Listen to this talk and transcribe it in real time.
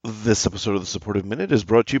This episode of the Supportive Minute is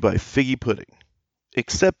brought to you by Figgy Pudding.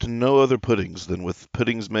 Accept no other puddings than with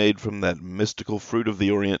puddings made from that mystical fruit of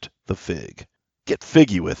the Orient, the fig. Get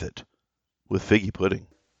figgy with it, with Figgy Pudding.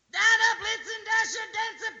 Dana, Blitzen, Dasher,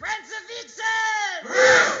 Dancer, Prancer,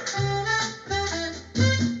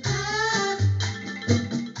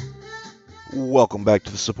 Vixen! Welcome back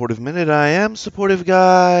to the Supportive Minute. I am Supportive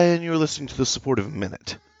Guy, and you're listening to the Supportive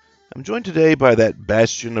Minute. I'm joined today by that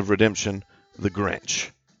bastion of redemption, the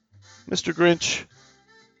Grinch. Mr. Grinch,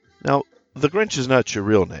 now, the Grinch is not your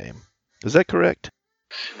real name. Is that correct?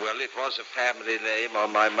 Well, it was a family name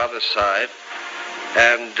on my mother's side,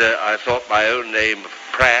 and I thought my own name,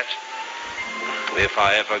 Pratt, if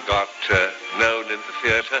I ever got known in the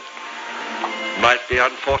theatre, might be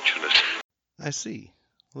unfortunate. I see.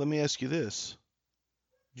 Let me ask you this.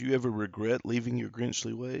 Do you ever regret leaving your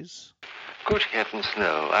Grinchly ways? Good heavens,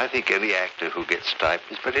 no. I think any actor who gets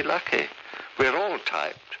typed is very lucky. We're all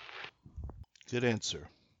typed. Good answer.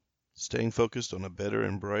 Staying focused on a better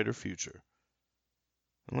and brighter future.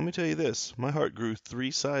 And let me tell you this, my heart grew 3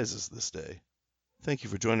 sizes this day. Thank you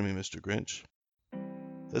for joining me, Mr. Grinch.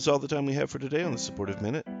 That's all the time we have for today on the Supportive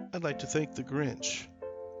Minute. I'd like to thank the Grinch.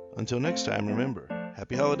 Until next time, remember,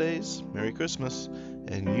 happy holidays, Merry Christmas,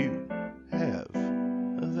 and you have